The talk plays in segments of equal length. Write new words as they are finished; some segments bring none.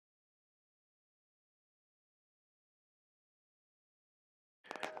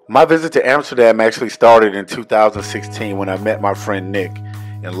My visit to Amsterdam actually started in 2016 when I met my friend Nick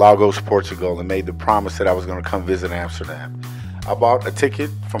in Lagos, Portugal, and made the promise that I was going to come visit Amsterdam. I bought a ticket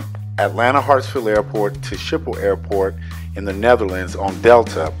from Atlanta Hartsfield Airport to Schiphol Airport in the Netherlands on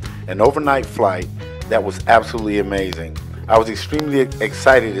Delta, an overnight flight that was absolutely amazing. I was extremely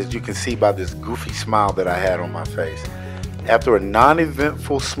excited, as you can see by this goofy smile that I had on my face. After a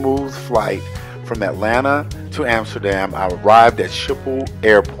non-eventful, smooth flight from Atlanta to Amsterdam, I arrived at Schiphol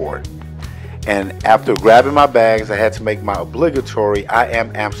Airport. And after grabbing my bags, I had to make my obligatory I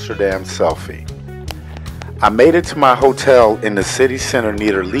Am Amsterdam selfie. I made it to my hotel in the city center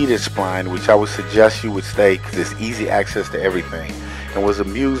near the Liedersplein, which I would suggest you would stay because it's easy access to everything, and was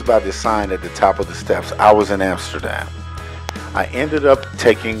amused by the sign at the top of the steps. I was in Amsterdam. I ended up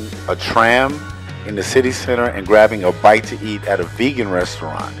taking a tram in the city center and grabbing a bite to eat at a vegan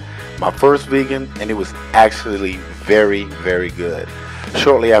restaurant. My first vegan, and it was actually very, very good.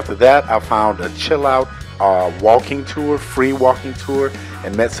 Shortly after that, I found a chill out walking tour, free walking tour,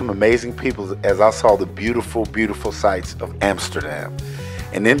 and met some amazing people as I saw the beautiful, beautiful sights of Amsterdam.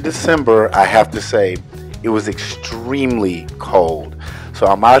 And in December, I have to say, it was extremely cold. So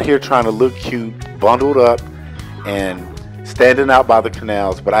I'm out here trying to look cute, bundled up, and standing out by the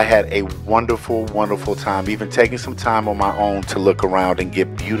canals, but I had a wonderful, wonderful time, even taking some time on my own to look around and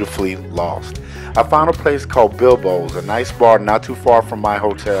get beautifully lost. I found a place called Bilbo's, a nice bar not too far from my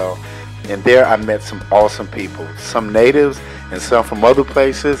hotel, and there I met some awesome people, some natives and some from other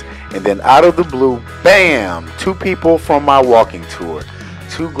places, and then out of the blue, bam, two people from my walking tour,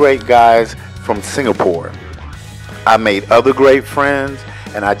 two great guys from Singapore. I made other great friends,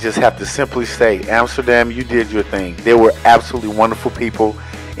 and I just have to simply say, Amsterdam, you did your thing. They were absolutely wonderful people,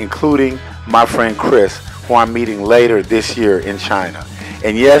 including my friend Chris, who I'm meeting later this year in China.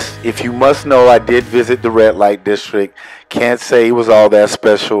 And yes, if you must know, I did visit the red light district. Can't say it was all that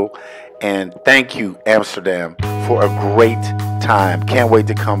special. And thank you, Amsterdam, for a great time. Can't wait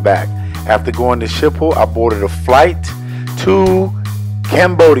to come back. After going to Schiphol, I boarded a flight to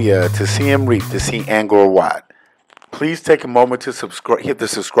Cambodia to Siem Reap to see Angkor Wat. Please take a moment to hit the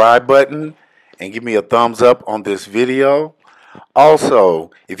subscribe button and give me a thumbs up on this video.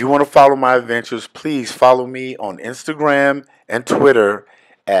 Also, if you want to follow my adventures, please follow me on Instagram and Twitter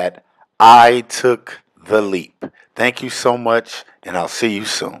at I Took the Leap. Thank you so much, and I'll see you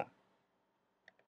soon.